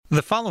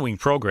The following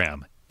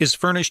program is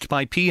furnished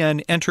by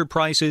PN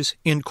Enterprises,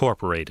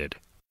 Incorporated.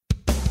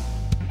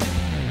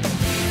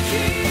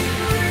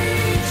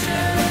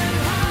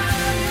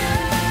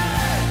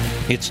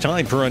 It's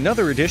time for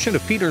another edition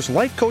of Peter's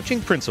Life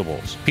Coaching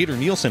Principles. Peter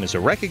Nielsen is a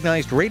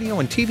recognized radio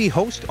and TV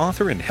host,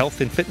 author, and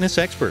health and fitness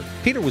expert.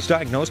 Peter was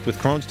diagnosed with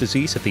Crohn's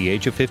disease at the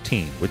age of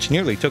 15, which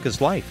nearly took his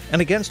life. And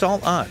against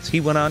all odds,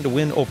 he went on to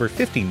win over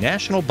 50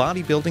 national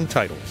bodybuilding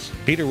titles.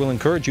 Peter will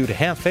encourage you to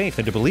have faith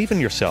and to believe in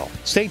yourself.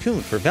 Stay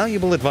tuned for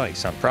valuable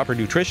advice on proper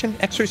nutrition,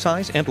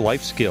 exercise, and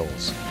life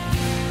skills.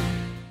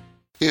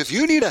 If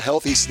you need a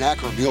healthy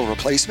snack or meal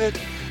replacement,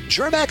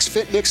 Germac's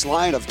Fit Mix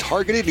line of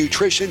targeted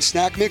nutrition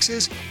snack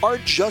mixes are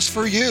just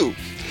for you.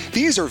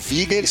 These are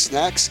vegan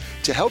snacks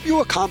to help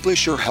you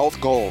accomplish your health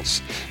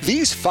goals.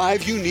 These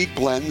 5 unique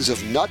blends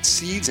of nuts,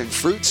 seeds, and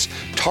fruits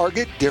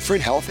target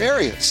different health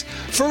areas.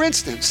 For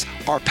instance,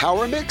 our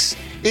Power Mix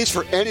is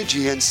for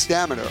energy and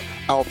stamina.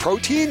 Our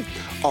Protein,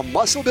 a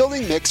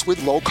muscle-building mix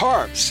with low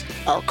carbs.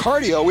 Our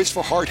Cardio is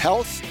for heart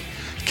health.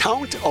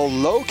 Count, a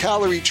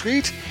low-calorie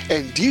treat,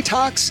 and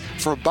Detox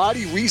for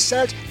body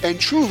reset and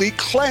truly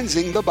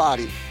cleansing the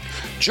body.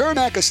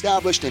 Germac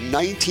established in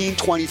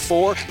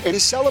 1924 and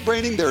is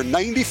celebrating their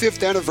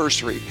 95th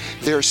anniversary.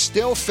 They're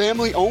still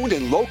family-owned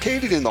and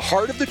located in the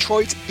heart of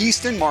Detroit's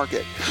Easton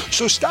Market.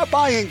 So stop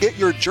by and get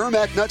your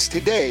Germac nuts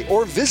today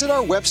or visit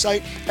our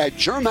website at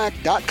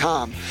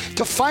germac.com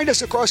to find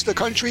us across the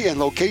country and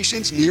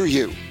locations near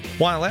you.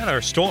 While at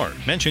our store,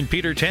 mention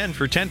Peter10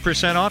 for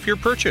 10% off your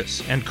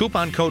purchase and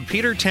coupon code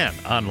Peter10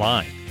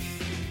 online.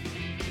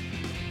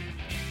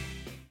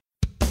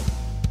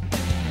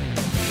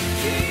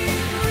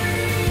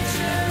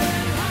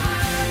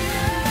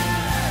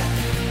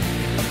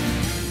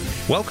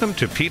 Welcome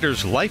to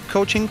Peter's Life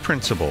Coaching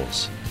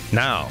Principles.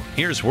 Now,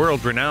 here's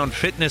world-renowned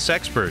fitness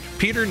expert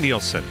Peter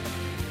Nielsen.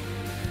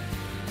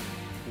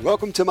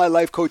 Welcome to my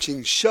life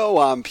coaching show.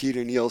 I'm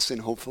Peter Nielsen.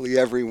 Hopefully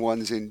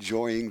everyone's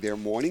enjoying their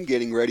morning,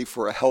 getting ready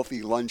for a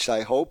healthy lunch,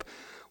 I hope.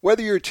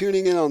 Whether you're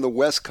tuning in on the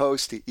West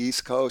Coast to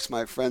East Coast,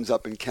 my friends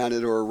up in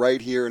Canada, or right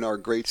here in our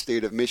great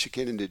state of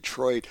Michigan and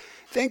Detroit,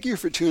 thank you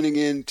for tuning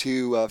in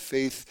to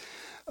Faith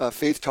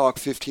Talk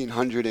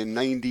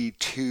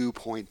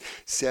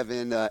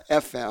 1592.7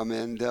 FM,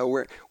 and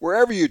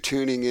wherever you're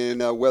tuning in,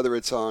 whether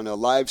it's on a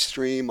live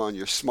stream, on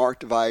your smart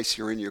device,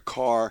 you're in your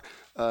car,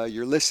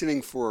 you're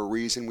listening for a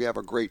reason. We have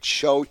a great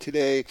show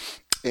today,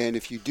 and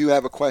if you do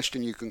have a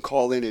question, you can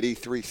call in at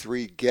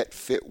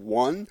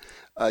 833-GET-FIT-1.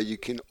 You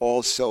can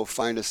also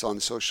find us on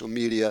social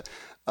media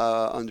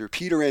under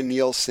Peter N.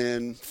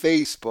 Nielsen,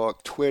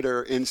 Facebook,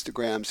 Twitter,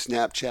 Instagram,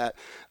 Snapchat.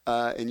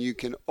 And you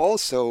can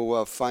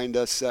also find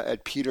us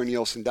at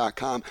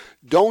peternielsen.com.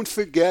 Don't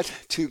forget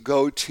to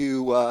go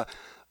to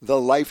the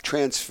Life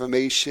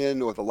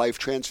Transformation or the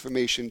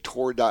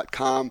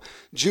lifetransformationtour.com.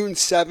 June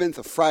 7th,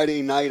 a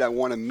Friday night. I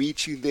want to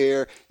meet you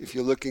there if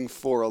you're looking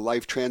for a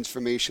life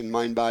transformation,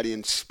 mind, body,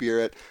 and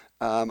spirit.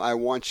 I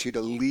want you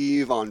to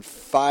leave on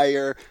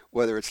fire,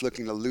 whether it's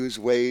looking to lose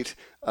weight,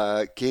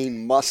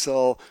 gain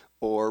muscle,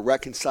 or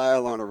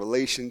reconcile on a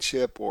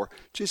relationship, or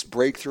just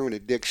break through an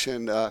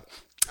addiction.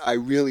 I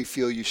really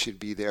feel you should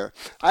be there.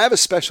 I have a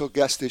special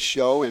guest this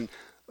show, and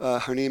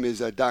her name is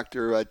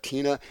Dr.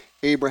 Tina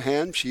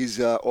Abraham. She's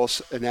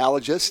also an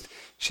allergist.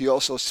 She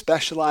also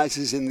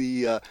specializes in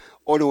the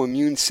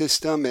autoimmune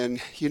system.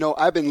 And, you know,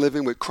 I've been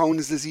living with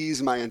Crohn's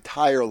disease my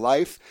entire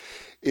life.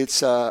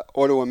 It's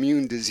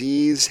autoimmune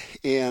disease,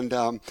 and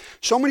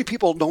so many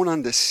people don't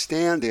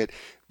understand it.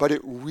 But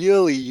it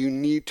really, you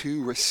need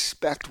to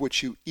respect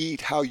what you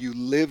eat, how you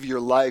live your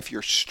life,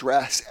 your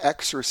stress,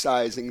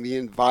 exercising, the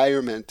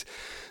environment.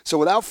 So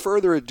without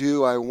further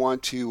ado, I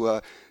want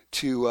to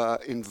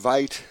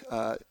invite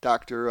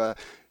Dr.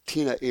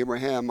 Tina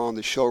Abraham on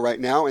the show right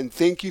now. And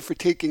thank you for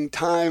taking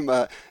time,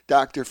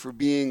 Doctor, for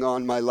being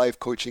on my life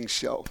coaching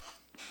show.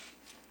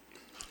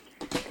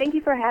 Thank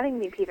you for having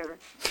me, Peter.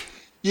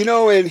 You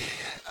know, and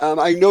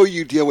I know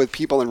you deal with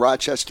people in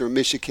Rochester,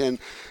 Michigan,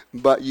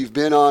 but you've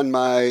been on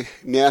my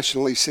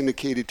nationally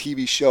syndicated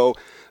TV show,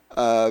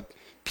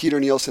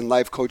 Peter Nielsen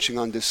Life Coaching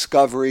on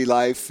Discovery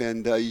Life,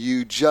 and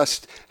you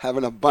just have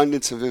an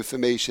abundance of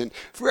information.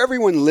 For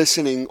everyone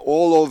listening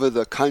all over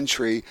the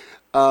country,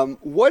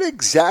 what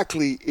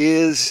exactly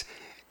is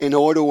an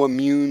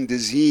autoimmune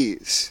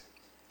disease?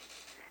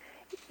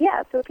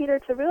 Yeah, so Peter,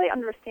 to really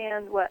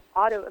understand what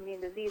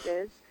autoimmune disease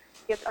is,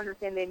 you have to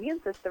understand the immune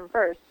system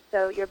first.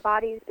 So your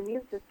body's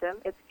immune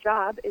system, its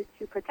job is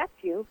to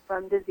protect you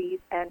from disease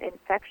and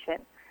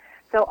infection.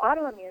 So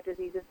autoimmune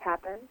diseases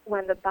happen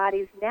when the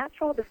body's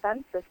natural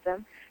defense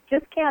system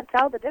just can't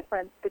tell the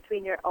difference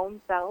between your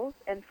own cells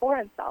and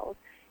foreign cells.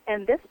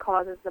 And this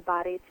causes the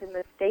body to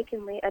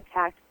mistakenly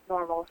attack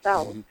normal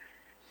cells. Mm-hmm.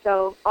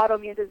 So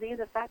autoimmune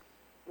disease affects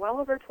well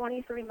over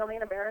 23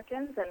 million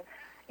Americans. And,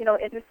 you know,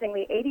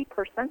 interestingly,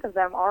 80% of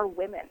them are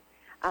women.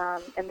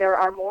 And there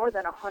are more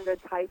than 100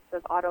 types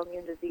of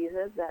autoimmune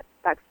diseases that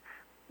affect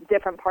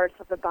different parts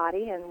of the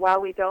body. And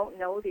while we don't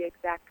know the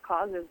exact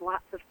cause, there's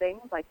lots of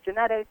things like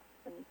genetics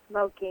and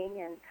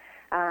smoking and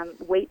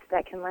weight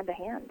that can lend a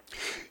hand.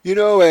 You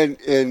know,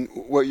 and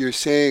what you're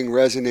saying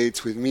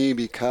resonates with me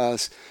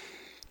because,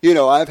 you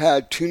know, I've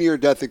had 2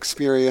 near-death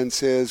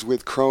experiences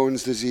with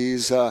Crohn's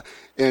disease,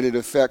 and it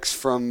affects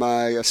from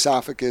my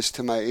esophagus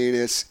to my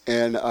anus.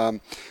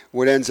 And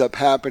what ends up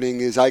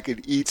happening is I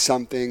could eat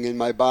something and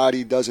my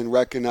body doesn't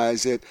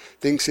recognize it,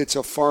 thinks it's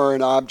a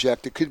foreign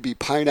object. It could be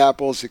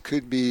pineapples, it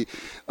could be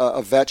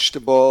a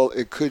vegetable,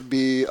 it could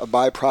be a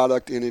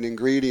byproduct in an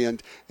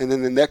ingredient. And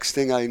then the next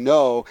thing I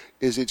know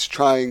is it's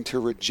trying to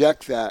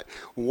reject that.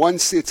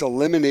 Once it's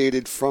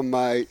eliminated from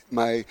my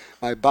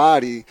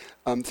body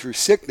through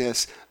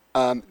sickness,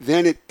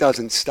 then it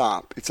doesn't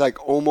stop. It's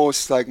like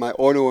almost like my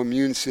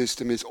autoimmune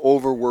system is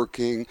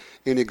overworking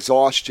in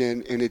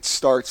exhaustion, and it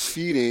starts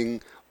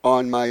feeding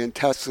on my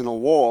intestinal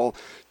wall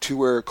to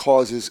where it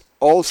causes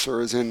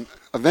ulcers and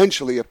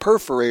eventually a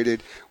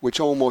perforated, which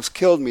almost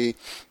killed me.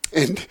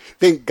 And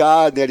thank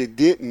God that it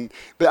didn't.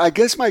 But I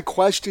guess my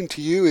question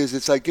to you is,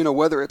 it's like, you know,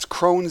 whether it's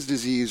Crohn's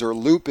disease or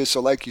lupus,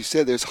 or like you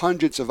said, there's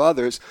hundreds of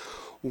others.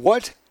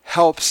 What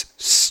helps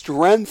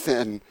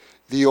strengthen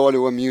the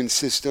autoimmune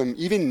system,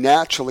 even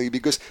naturally?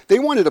 Because they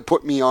wanted to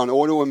put me on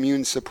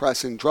autoimmune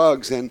suppressant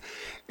drugs, and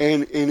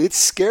it's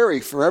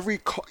scary. For every,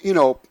 you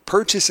know,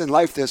 purchase in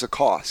life, there's a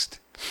cost.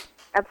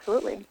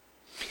 Absolutely.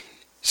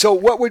 So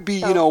what would be,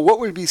 you know, what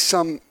would be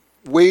some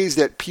ways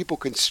that people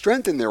can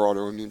strengthen their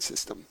autoimmune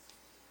system?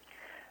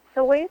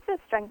 So ways to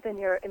strengthen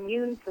your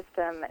immune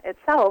system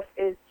itself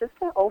is just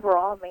to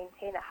overall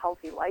maintain a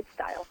healthy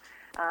lifestyle.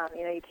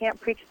 You know, you can't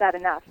preach that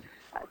enough.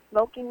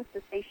 Smoking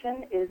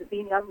cessation is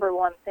the number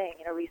one thing.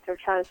 You know,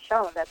 research has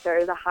shown that there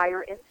is a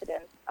higher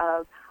incidence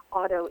of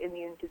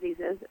autoimmune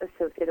diseases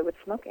associated with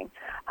smoking.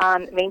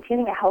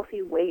 Maintaining a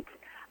healthy weight,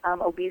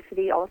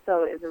 obesity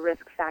also is a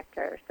risk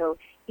factor. So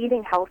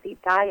eating healthy,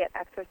 diet,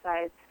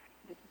 exercise,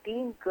 just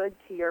being good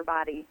to your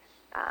body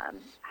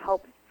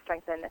helps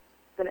strengthen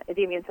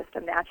the immune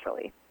system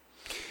naturally.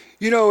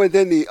 You know, and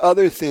then the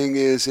other thing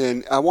is,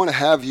 and I want to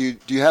have you,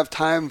 do you have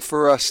time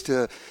for us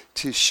to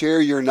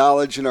share your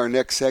knowledge in our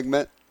next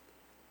segment?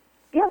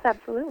 Yes,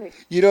 absolutely.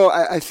 You know,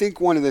 I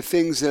think one of the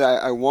things that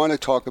I want to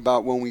talk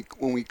about when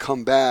we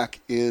come back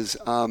is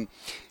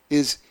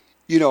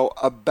you know,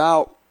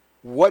 about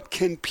what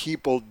can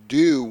people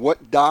do,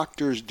 what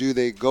doctors do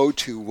they go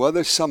to, what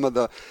are some of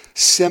the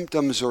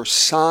symptoms or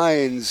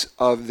signs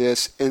of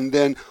this, and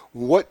then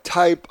what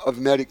type of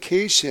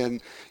medication,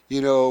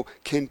 you know,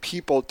 can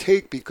people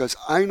take? Because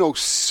I know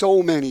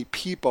so many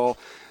people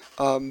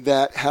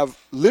that have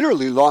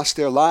literally lost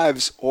their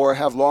lives or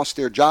have lost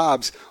their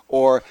jobs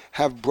or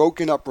have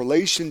broken up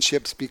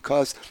relationships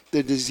because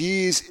the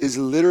disease is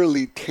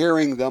literally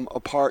tearing them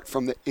apart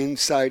from the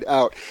inside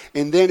out.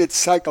 And then it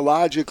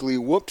psychologically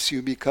whoops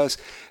you, because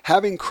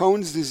having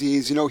Crohn's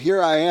disease, you know,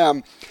 here I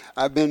am,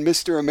 I've been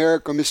Mr.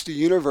 America, Mr.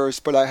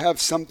 Universe, but I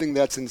have something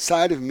that's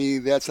inside of me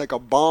that's like a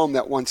bomb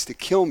that wants to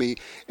kill me.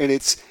 And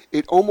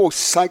it almost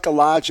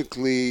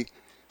psychologically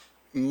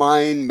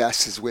mind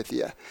messes with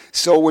you.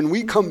 So when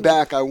we come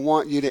back, I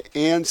want you to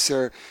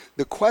answer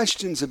the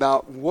questions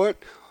about what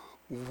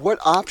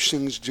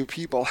options do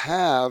people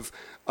have,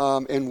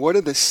 and what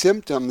are the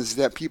symptoms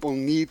that people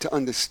need to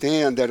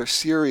understand that are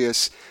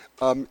serious,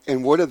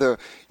 and what are the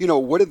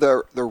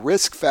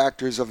risk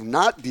factors of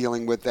not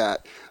dealing with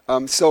that.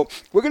 So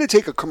we're going to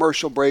take a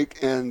commercial break,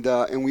 and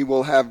we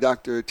will have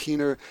Dr.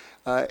 Tina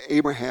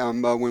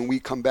Abraham when we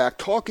come back,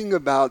 talking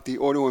about the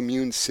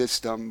autoimmune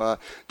system.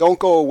 Don't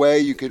go away.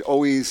 You could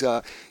always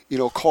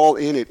call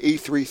in at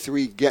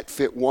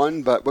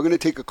 833-GET-FIT-1, but we're going to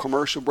take a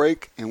commercial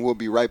break, and we'll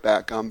be right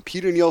back. I'm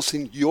Peter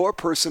Nielsen, your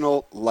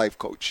personal life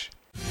coach.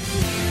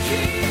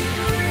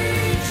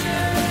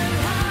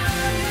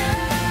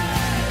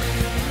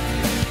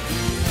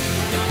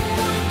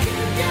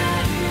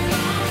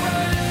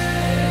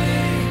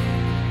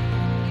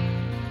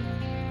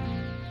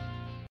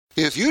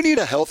 If you need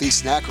a healthy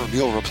snack or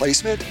meal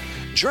replacement,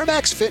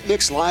 Germac's Fit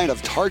Mix line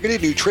of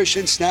targeted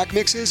nutrition snack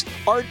mixes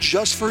are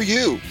just for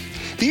you.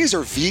 These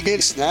are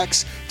vegan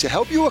snacks to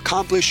help you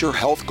accomplish your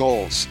health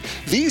goals.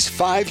 These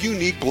 5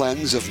 unique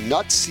blends of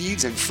nuts,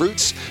 seeds, and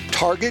fruits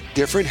target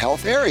different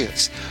health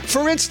areas.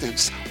 For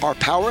instance, our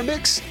Power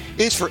Mix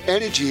is for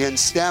energy and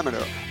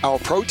stamina. Our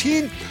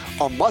protein,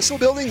 a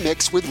muscle-building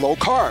mix with low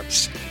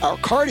carbs. Our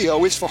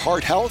cardio is for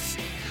heart health.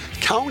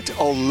 Count,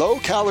 a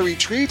low-calorie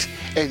treat,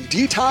 and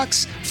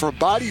detox for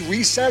body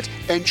reset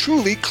and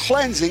truly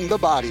cleansing the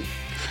body.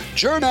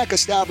 Germac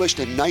established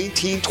in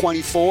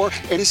 1924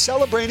 and is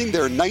celebrating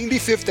their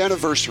 95th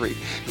anniversary.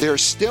 They're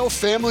still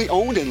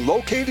family-owned and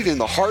located in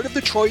the heart of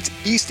Detroit's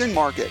Easton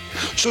Market.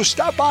 So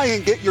stop by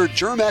and get your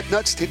Germac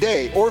nuts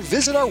today, or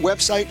visit our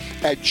website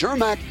at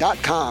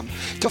germac.com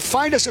to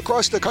find us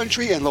across the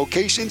country and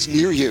locations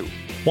near you.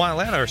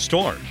 While at our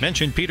store,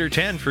 mention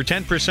Peter10 for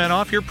 10%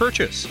 off your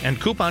purchase and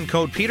coupon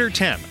code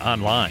Peter10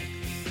 online.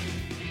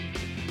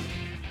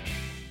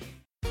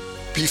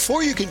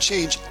 Before you can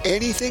change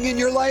anything in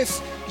your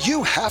life,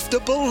 You have to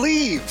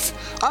believe.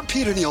 I'm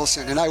Peter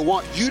Nielsen, and I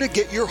want you to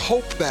get your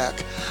hope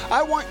back.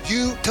 I want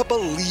you to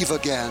believe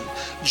again.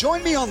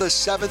 Join me on the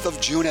 7th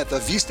of June at the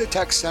Vista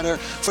Tech Center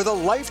for the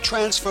Life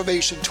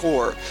Transformation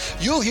Tour.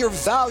 You'll hear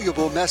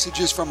valuable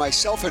messages from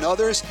myself and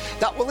others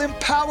that will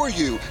empower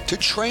you to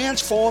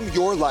transform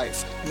your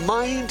life,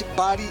 mind,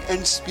 body,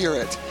 and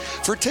spirit.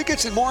 For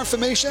tickets and more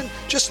information,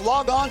 just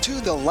log on to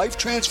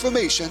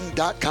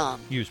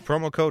thelifetransformation.com. Use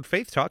promo code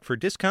FaithTalk for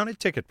discounted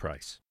ticket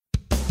price.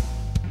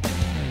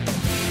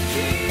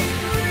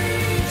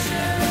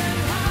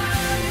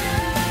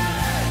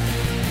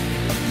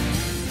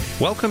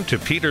 Welcome to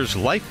Peter's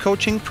Life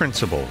Coaching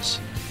Principles.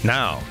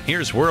 Now,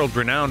 here's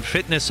world-renowned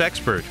fitness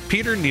expert,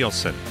 Peter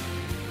Nielsen.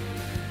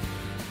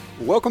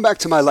 Welcome back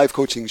to my life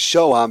coaching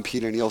show. I'm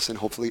Peter Nielsen.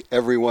 Hopefully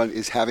everyone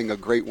is having a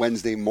great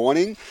Wednesday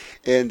morning.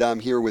 And I'm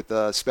here with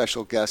a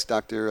special guest,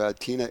 Dr.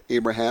 Tina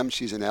Abraham.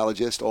 She's an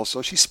allergist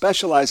also. She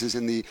specializes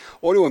in the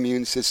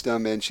autoimmune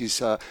system, and she's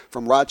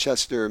from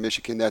Rochester,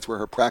 Michigan. That's where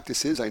her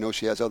practice is. I know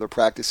she has other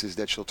practices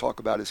that she'll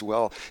talk about as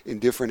well in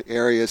different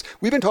areas.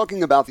 We've been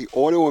talking about the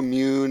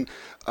autoimmune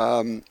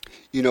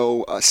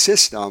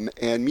system,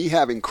 and me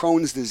having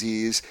Crohn's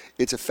disease.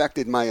 It's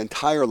affected my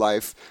entire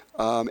life.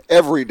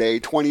 Every day,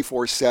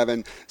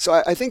 24/7. So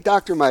I think,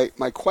 Doctor, my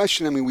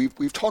question, I mean,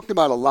 we've talked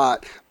about a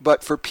lot,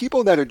 but for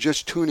people that are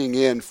just tuning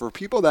in, for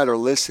people that are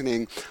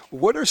listening,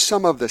 what are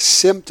some of the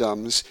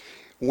symptoms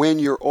when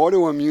your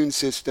autoimmune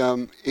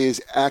system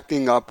is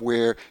acting up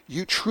where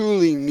you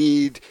truly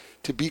need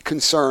to be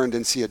concerned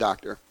and see a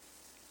doctor?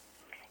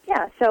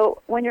 Yeah,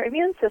 so when your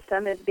immune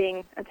system is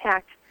being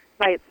attacked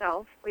by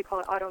itself, we call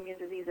it autoimmune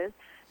diseases,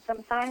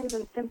 some signs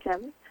and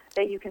symptoms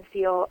that you can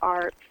feel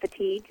are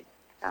fatigue,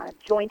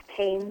 joint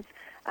pains.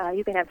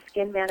 You can have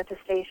skin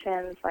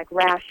manifestations like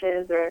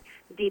rashes or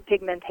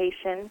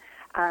depigmentation.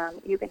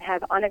 You can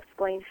have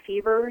unexplained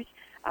fevers,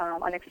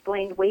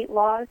 unexplained weight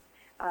loss,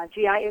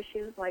 GI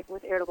issues like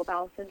with irritable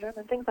bowel syndrome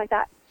and things like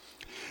that.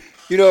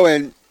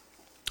 And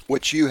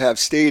what you have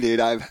stated,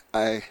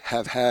 I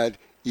have had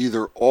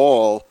either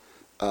all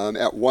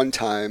at one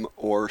time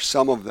or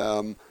some of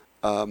them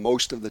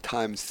most of the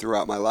times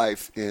throughout my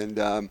life.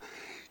 And,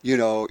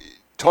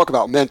 talk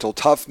about mental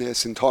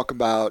toughness and talk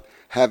about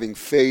having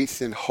faith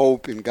and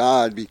hope in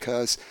God,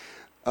 because,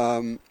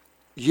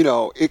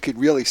 it could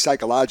really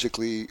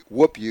psychologically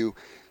whoop you.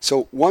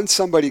 So once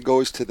somebody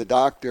goes to the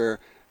doctor,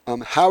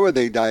 how are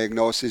they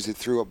diagnosed? Is it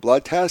through a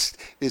blood test?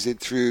 Is it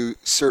through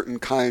certain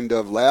kind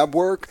of lab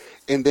work?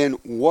 And then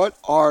what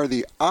are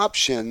the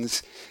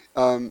options?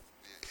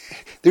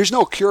 There's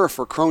no cure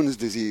for Crohn's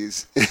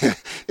disease,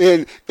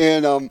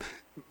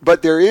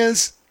 but there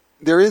is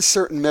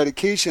certain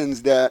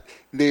medications that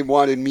they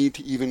wanted me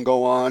to even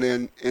go on,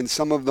 and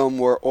some of them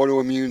were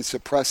autoimmune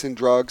suppressant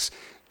drugs.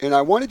 And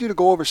I wanted you to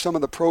go over some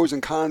of the pros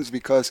and cons,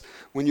 because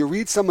when you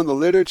read some of the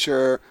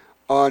literature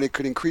on it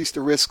could increase the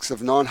risks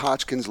of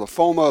non-Hodgkin's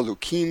lymphoma,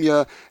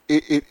 leukemia,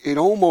 it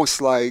almost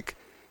like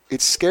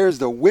it scares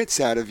the wits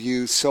out of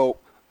you. So,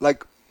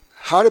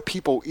 how do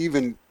people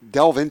even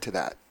delve into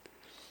that?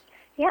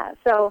 Yeah,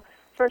 so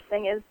first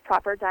thing is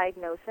proper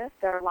diagnosis.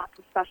 There are lots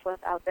of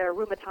specialists out there,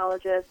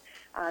 rheumatologists,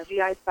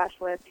 GI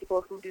specialists,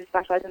 people who do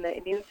specialize in the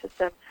immune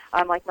system,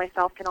 like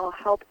myself, can all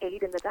help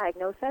aid in the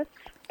diagnosis.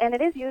 And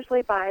it is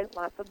usually by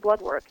lots of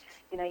blood work.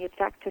 You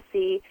check to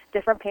see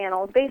different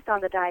panels based on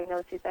the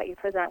diagnoses that you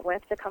present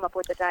with to come up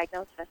with the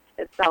diagnosis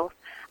itself.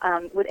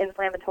 With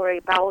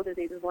inflammatory bowel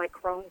diseases like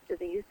Crohn's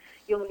disease,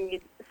 you'll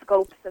need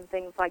scopes and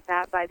things like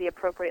that by the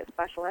appropriate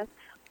specialist.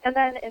 And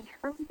then in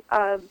terms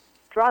of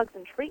drugs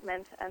and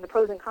treatment and the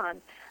pros and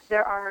cons,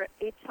 there are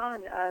a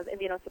ton of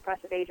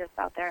immunosuppressive agents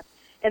out there.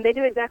 And they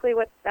do exactly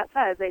what that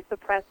says. They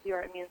suppress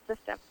your immune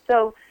system.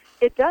 So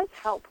it does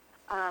help.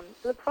 So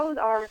the pros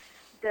are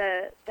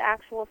the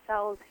actual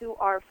cells who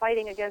are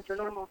fighting against your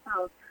normal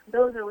cells.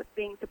 Those are what's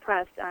being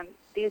suppressed.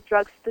 These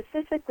drugs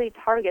specifically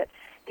target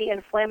the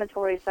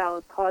inflammatory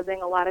cells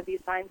causing a lot of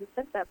these signs and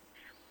symptoms.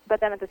 But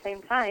then at the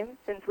same time,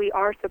 since we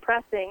are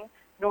suppressing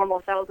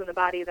normal cells in the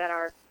body that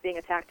are being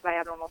attacked by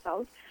abnormal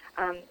cells,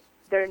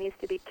 there needs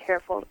to be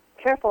careful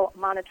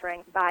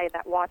monitoring by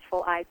that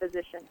watchful eye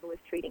physician who is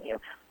treating you.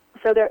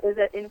 So there is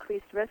an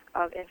increased risk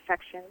of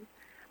infection,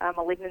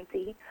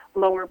 malignancy,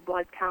 lower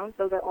blood counts.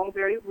 Those are all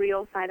very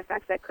real side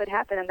effects that could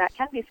happen, and that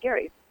can be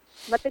scary.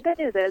 But the good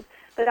news is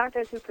the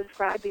doctors who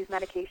prescribe these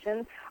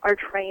medications are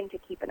trained to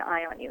keep an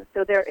eye on you.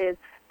 So there is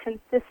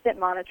consistent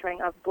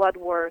monitoring of blood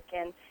work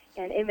and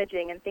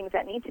imaging and things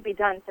that need to be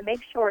done to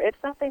make sure if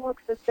something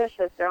looks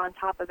suspicious, they're on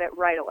top of it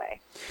right away.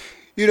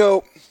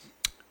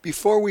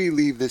 Before we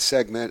leave this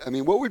segment,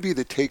 what would be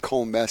the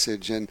take-home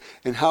message, and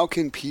how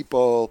can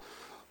people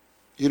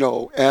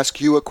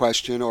ask you a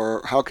question,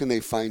 or how can they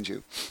find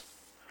you?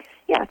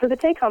 Yeah, so the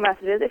take-home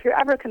message is if you're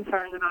ever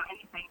concerned about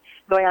anything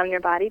going on in your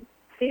body,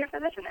 see your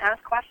physician,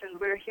 ask questions.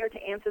 We're here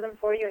to answer them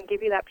for you and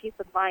give you that peace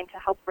of mind to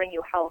help bring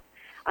you health.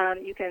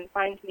 You can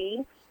find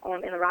me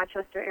in the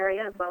Rochester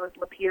area as well as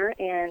Lapeer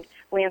and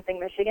Lansing,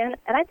 Michigan.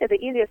 And I'd say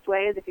the easiest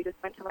way is if you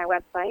just went to my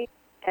website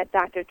at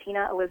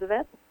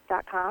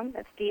drtinaelizabeth.com.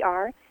 That's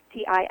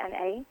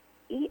DrTinaelizabeth.com.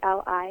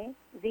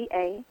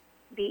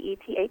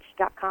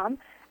 ELIZABETH.com.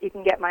 You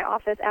can get my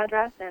office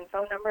address and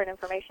phone number and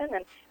information,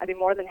 and I'd be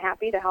more than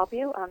happy to help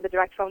you. The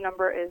direct phone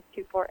number is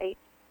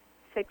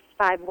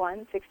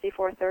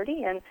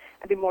 248-651-6430, and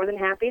I'd be more than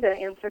happy to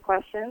answer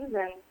questions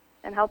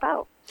and help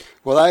out.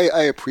 Well,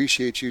 I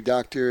appreciate you,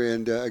 Doctor.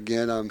 And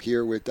again, I'm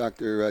here with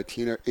Dr.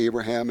 Tina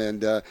Abraham,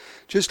 and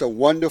just a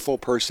wonderful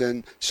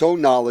person, so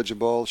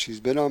knowledgeable. She's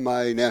been on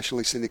my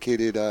nationally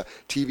syndicated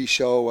TV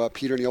show,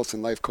 Peter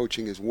Nielsen Life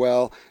Coaching, as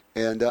well.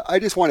 And I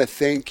just want to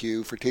thank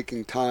you for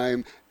taking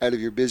time out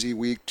of your busy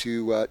week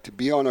to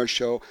be on our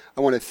show.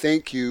 I want to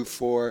thank you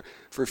for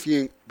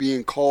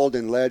being called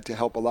and led to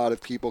help a lot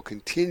of people.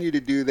 Continue to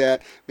do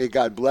that. May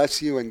God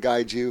bless you and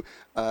guide you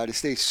to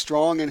stay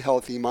strong and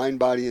healthy, mind,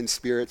 body, and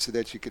spirit, so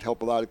that you could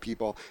help a lot of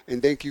people.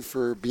 And thank you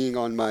for being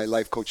on my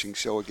life coaching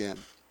show again.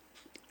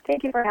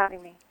 Thank you for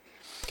having me.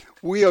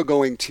 We are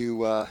going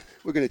to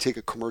take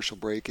a commercial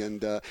break,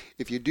 and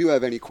if you do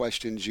have any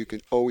questions, you can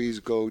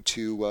always go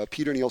to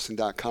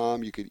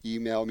peternielsen.com. You could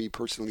email me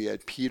personally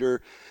at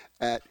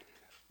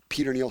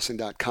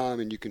peter@peternielsen.com,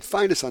 and you can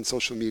find us on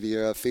social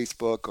media,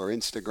 Facebook or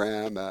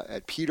Instagram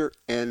at Peter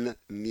N.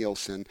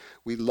 Nielsen.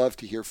 We'd love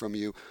to hear from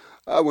you.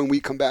 When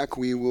we come back,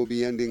 we will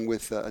be ending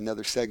with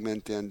another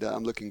segment, and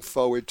I'm looking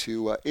forward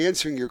to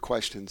answering your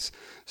questions.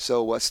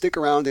 So stick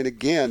around, and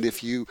again,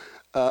 if you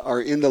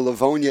are in the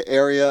Livonia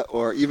area,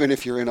 or even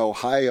if you're in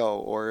Ohio,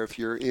 or if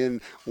you're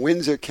in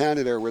Windsor,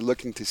 Canada, we're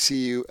looking to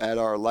see you at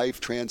our Life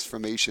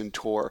Transformation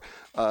Tour,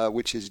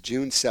 which is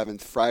June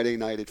 7th, Friday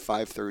night at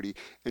 5:30.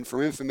 And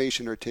for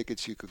information or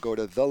tickets, you could go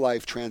to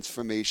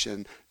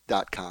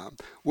thelifetransformation.com.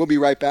 We'll be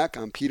right back.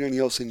 I'm Peter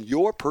Nielsen,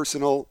 your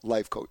personal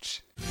life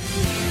coach.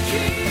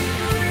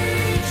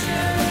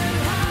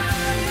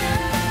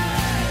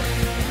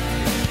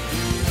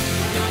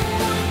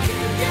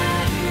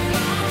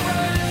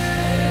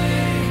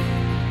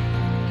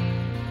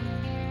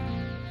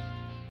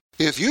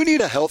 If you need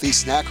a healthy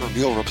snack or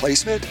meal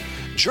replacement,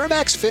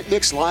 Germac's Fit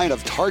Mix line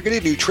of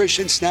targeted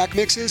nutrition snack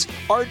mixes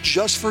are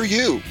just for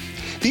you.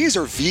 These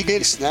are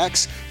vegan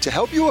snacks to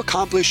help you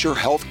accomplish your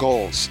health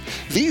goals.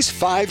 These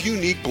 5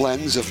 unique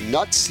blends of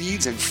nuts,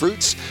 seeds, and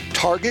fruits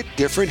target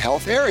different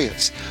health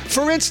areas.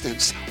 For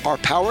instance, our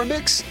Power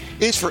Mix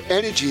is for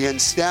energy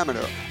and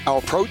stamina.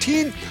 Our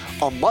Protein,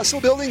 a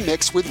muscle-building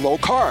mix with low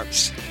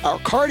carbs. Our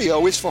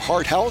Cardio is for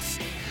heart health.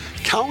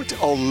 Count,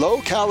 a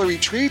low-calorie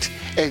treat,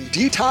 and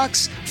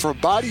Detox for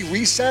body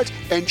reset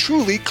and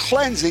truly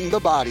cleansing the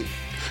body.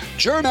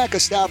 Germac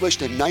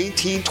established in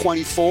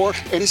 1924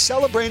 and is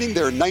celebrating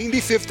their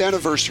 95th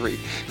anniversary.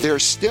 They're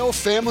still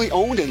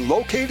family-owned and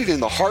located in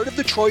the heart of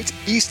Detroit's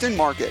Easton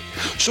Market.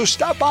 So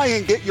stop by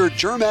and get your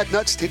Germac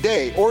nuts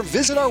today, or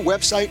visit our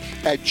website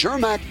at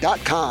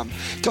germac.com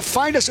to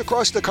find us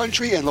across the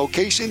country and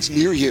locations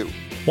near you.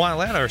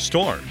 While at our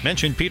store,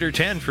 mention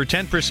Peter10 for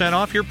 10%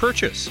 off your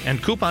purchase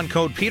and coupon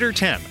code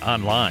Peter10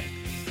 online.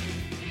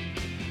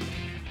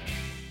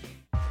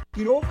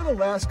 You know, over the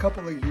last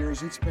couple of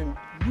years, it's been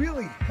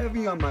really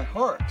heavy on my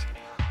heart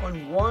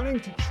on wanting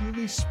to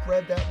truly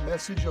spread that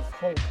message of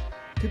hope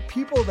to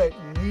people that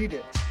need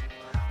it.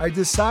 I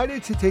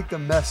decided to take the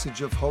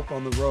message of hope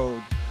on the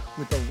road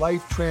with the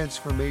Life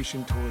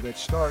Transformation Tour that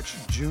starts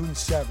June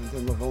 7th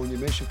in Livonia,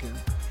 Michigan.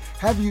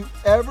 Have you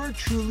ever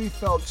truly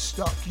felt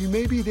stuck? You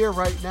may be there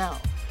right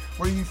now,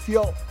 where you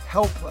feel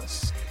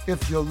helpless.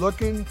 If you're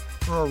looking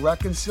for a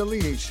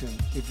reconciliation,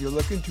 if you're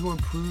looking to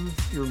improve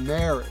your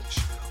marriage,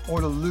 or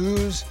to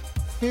lose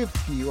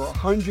 50 or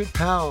 100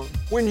 pounds.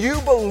 When you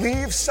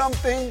believe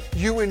something,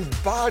 you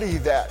embody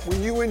that.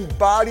 When you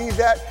embody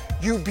that,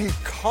 you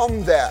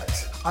become that.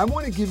 I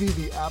want to give you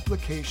the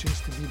applications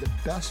to be the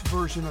best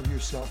version of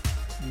yourself,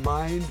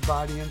 mind,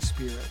 body, and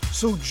spirit.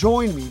 So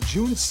join me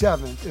June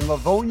 7th in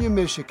Livonia,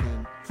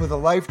 Michigan for the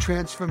Life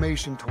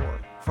Transformation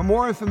Tour. For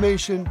more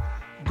information,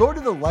 go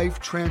to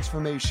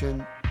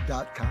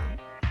thelifetransformation.com.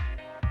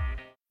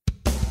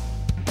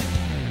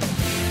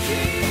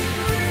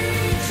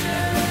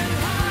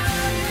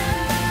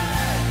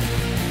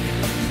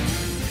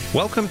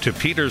 Welcome to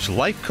Peter's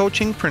Life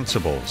Coaching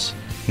Principles.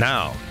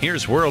 Now,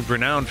 here's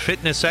world-renowned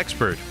fitness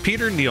expert,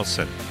 Peter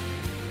Nielsen.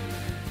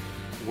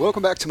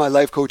 Welcome back to my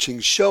life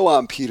coaching show.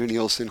 I'm Peter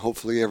Nielsen.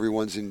 Hopefully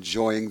everyone's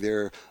enjoying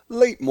their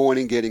late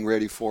morning, getting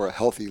ready for a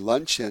healthy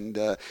lunch. And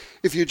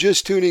if you're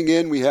just tuning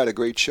in, we had a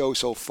great show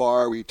so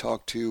far. We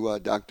talked to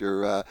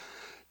Dr.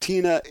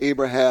 Tina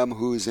Abraham,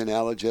 who's an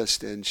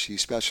allergist, and she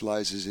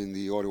specializes in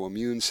the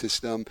autoimmune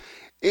system.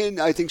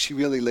 And I think she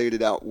really laid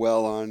it out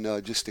well on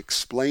just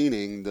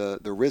explaining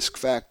the risk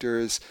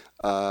factors,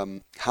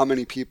 how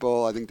many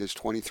people, I think there's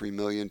 23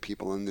 million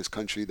people in this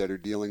country that are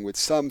dealing with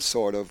some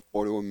sort of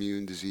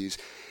autoimmune disease.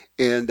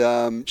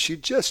 And she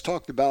just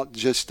talked about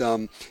just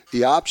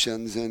the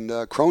options, and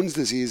Crohn's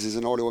disease is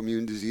an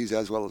autoimmune disease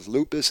as well as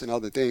lupus and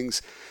other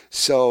things.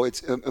 So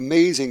it's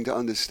amazing to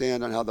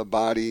understand on how the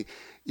body,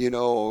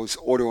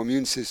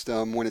 autoimmune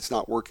system, when it's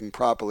not working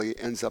properly,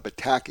 ends up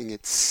attacking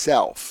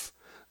itself.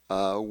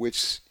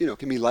 Which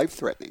can be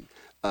life-threatening,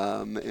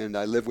 and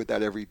I live with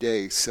that every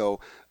day. So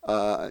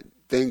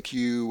thank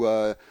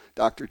you,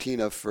 Dr.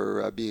 Tina,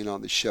 for being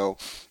on the show.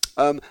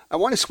 I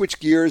want to switch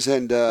gears,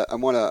 and I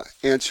want to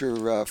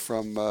answer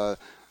from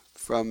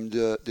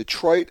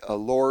Detroit.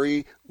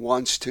 Lori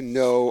wants to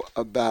know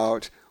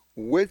about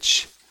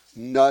which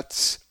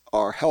nuts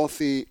are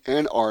healthy,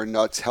 and are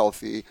nuts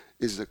healthy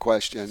is the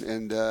question.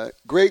 And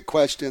great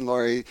question,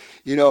 Lori.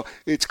 You know,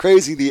 it's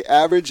crazy. The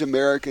average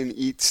American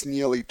eats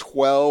nearly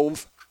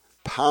 12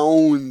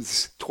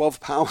 pounds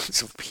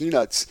of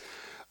peanuts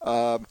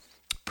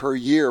per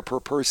year per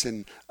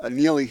person.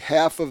 Nearly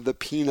half of the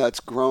peanuts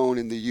grown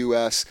in the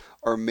U.S.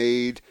 are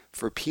made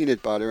for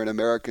peanut butter, and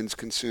Americans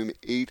consume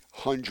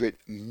 800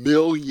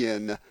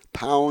 million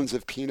pounds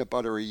of peanut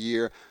butter a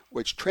year,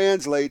 which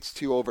translates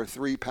to over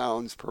 3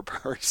 pounds per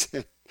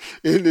person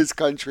in this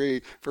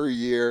country per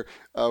year.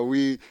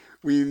 We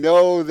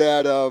know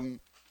that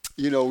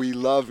we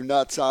love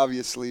nuts,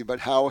 obviously,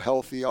 but how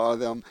healthy are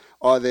them?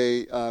 Are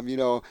they?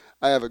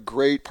 I have a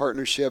great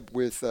partnership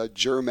with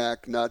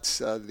Germac Nuts.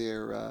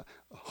 They're a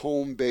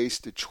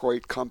home-based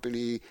Detroit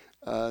company.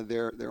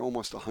 They're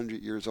almost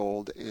 100 years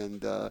old,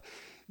 and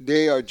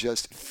they are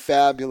just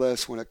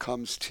fabulous when it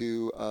comes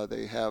to.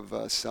 They have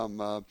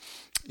some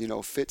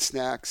fit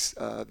snacks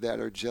that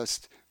are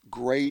just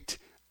great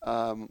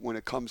when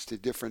it comes to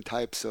different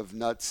types of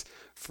nuts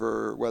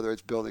for whether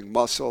it's building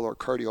muscle or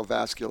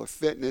cardiovascular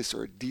fitness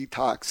or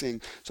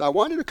detoxing. So I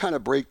wanted to kind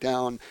of break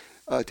down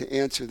to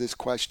answer this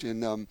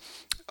question,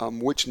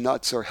 which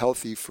nuts are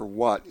healthy for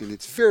what. And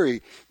it's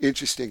very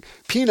interesting.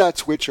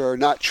 Peanuts, which are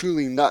not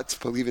truly nuts,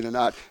 believe it or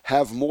not,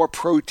 have more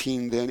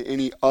protein than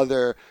any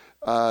other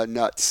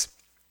nuts.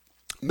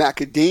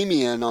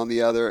 Macadamia, on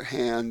the other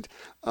hand,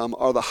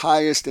 are the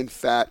highest in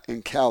fat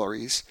and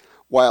calories,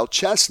 while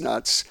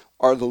chestnuts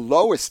are the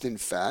lowest in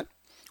fat.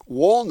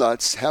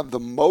 Walnuts have the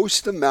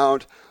most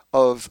amount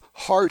of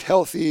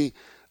heart-healthy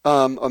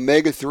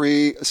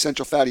omega-3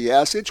 essential fatty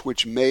acids,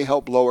 which may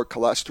help lower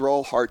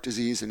cholesterol, heart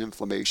disease, and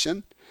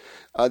inflammation.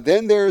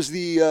 Then there's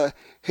the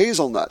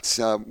hazelnuts,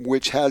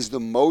 which has the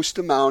most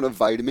amount of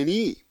vitamin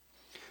E.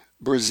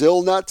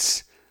 Brazil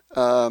nuts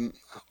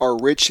are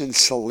rich in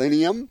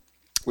selenium,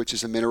 which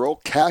is a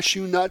mineral.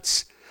 Cashew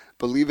nuts,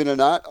 believe it or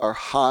not, are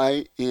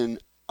high in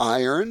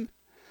iron.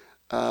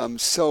 And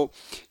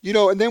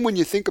then when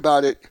you think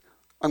about it,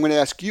 I'm going to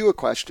ask you a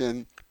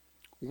question.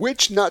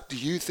 Which nut do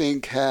you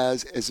think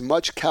has as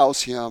much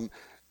calcium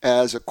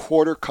as a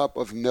quarter cup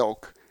of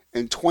milk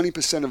and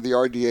 20% of the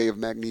RDA of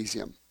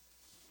magnesium?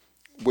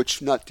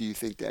 Which nut do you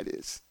think that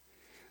is?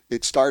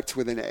 It starts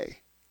with an A.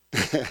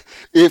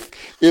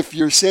 If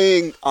you're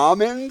saying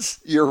almonds,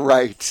 you're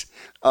right.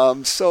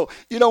 When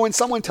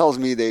someone tells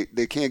me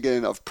they can't get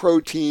enough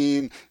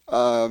protein,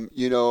 they're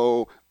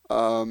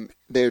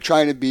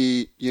trying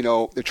to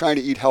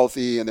eat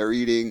healthy and they're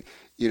eating,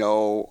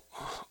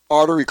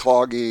 artery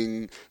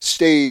clogging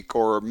steak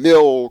or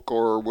milk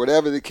or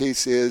whatever the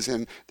case is,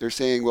 and they're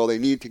saying, well, they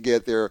need to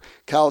get their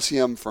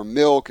calcium from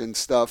milk and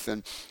stuff.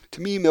 And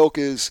to me, milk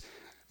it's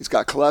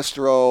got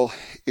cholesterol,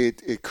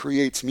 it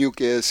creates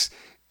mucus,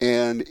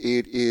 and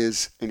it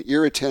is an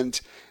irritant.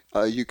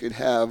 You could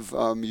have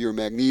your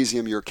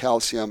magnesium, your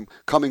calcium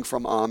coming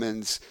from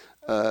almonds.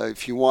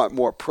 If you want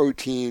more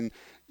protein,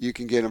 you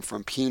can get them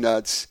from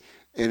peanuts.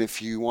 And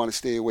if you want to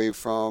stay away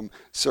from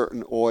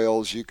certain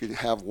oils, you could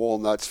have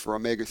walnuts for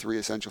omega-3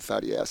 essential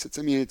fatty acids.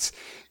 I mean, it's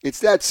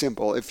that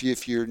simple. If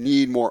you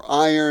need more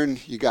iron,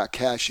 you got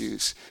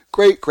cashews.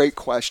 Great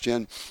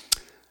question.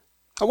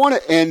 I want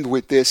to end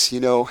with this,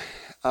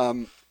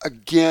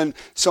 again,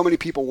 so many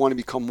people want to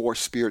become more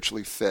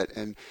spiritually fit.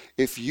 And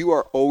if you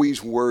are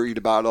always worried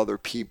about other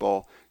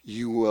people,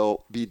 you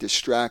will be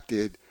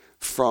distracted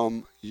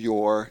from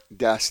your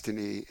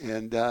destiny.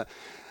 And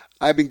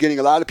I've been getting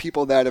a lot of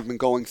people that have been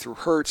going through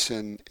hurts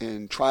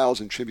and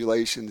trials and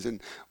tribulations.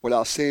 And what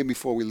I'll say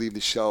before we leave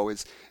the show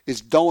is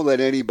don't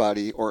let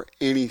anybody or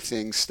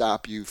anything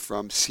stop you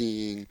from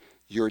seeing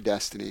your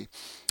destiny.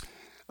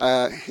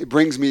 It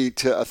brings me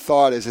to a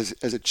thought. As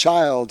a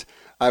child,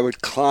 I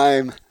would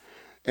climb,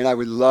 and I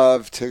would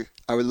love to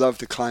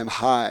climb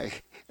high.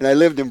 And I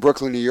lived in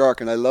Brooklyn, New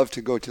York, and I loved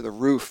to go to the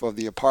roof of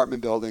the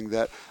apartment building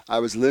that I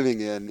was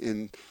living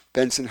in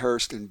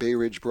Bensonhurst in Bay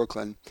Ridge,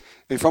 Brooklyn.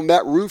 And from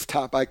that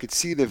rooftop, I could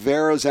see the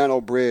Verrazano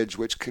Bridge,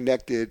 which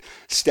connected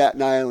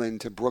Staten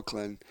Island to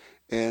Brooklyn.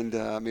 And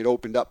it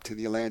opened up to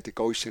the Atlantic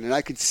Ocean. And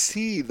I could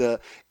see the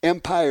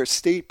Empire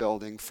State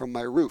Building from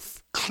my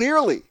roof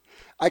clearly.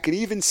 I could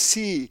even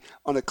see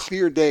on a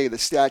clear day the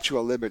Statue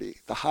of Liberty.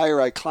 The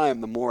higher I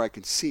climbed, the more I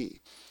could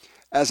see.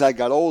 As I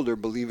got older,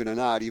 believe it or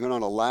not, even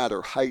on a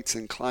ladder, heights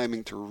and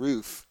climbing to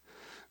roof,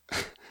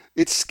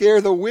 it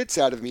scared the wits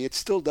out of me. It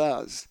still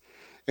does.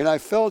 And I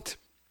felt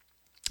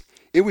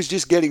it was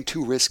just getting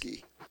too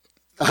risky.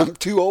 I'm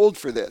too old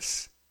for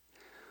this.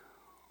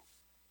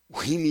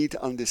 We need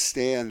to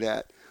understand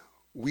that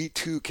we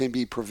too can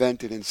be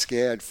prevented and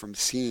scared from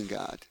seeing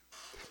God.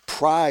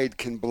 Pride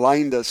can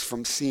blind us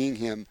from seeing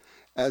Him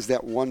as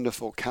that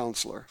wonderful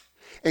counselor.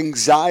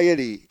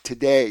 Anxiety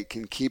today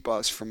can keep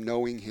us from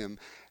knowing Him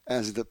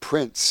as the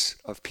Prince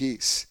of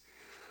Peace.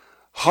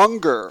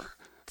 Hunger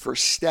for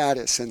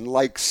status and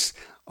likes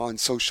on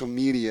social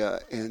media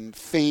and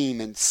fame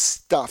and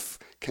stuff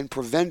can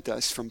prevent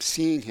us from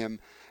seeing him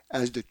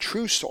as the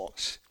true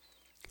source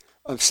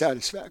of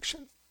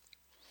satisfaction.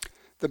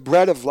 The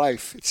bread of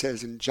life, it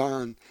says in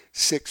John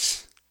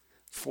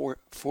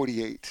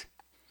 6:48.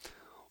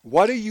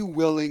 What are you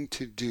willing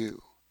to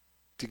do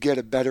to get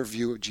a better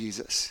view of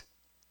Jesus?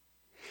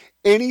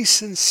 Any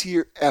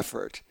sincere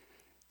effort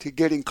to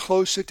getting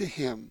closer to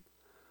him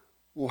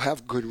will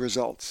have good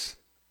results.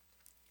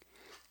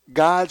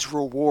 God's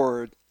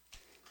reward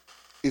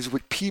is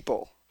with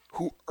people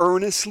who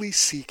earnestly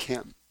seek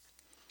him.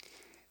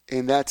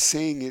 And that's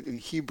saying it in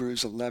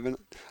Hebrews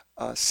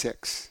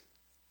 11:6.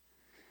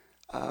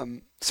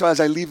 So as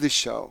I leave the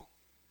show,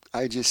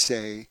 I just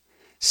say,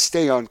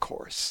 stay on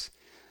course.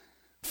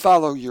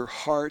 Follow your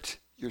heart,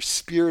 your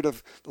spirit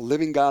of the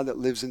living God that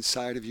lives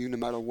inside of you, no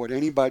matter what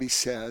anybody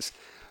says.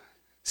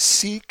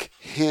 Seek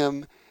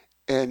him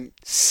and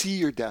see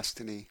your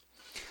destiny.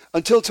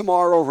 Until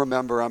tomorrow,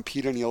 remember, I'm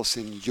Peter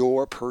Nielsen,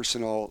 your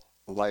personal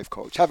life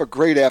coach. Have a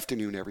great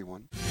afternoon,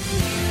 everyone.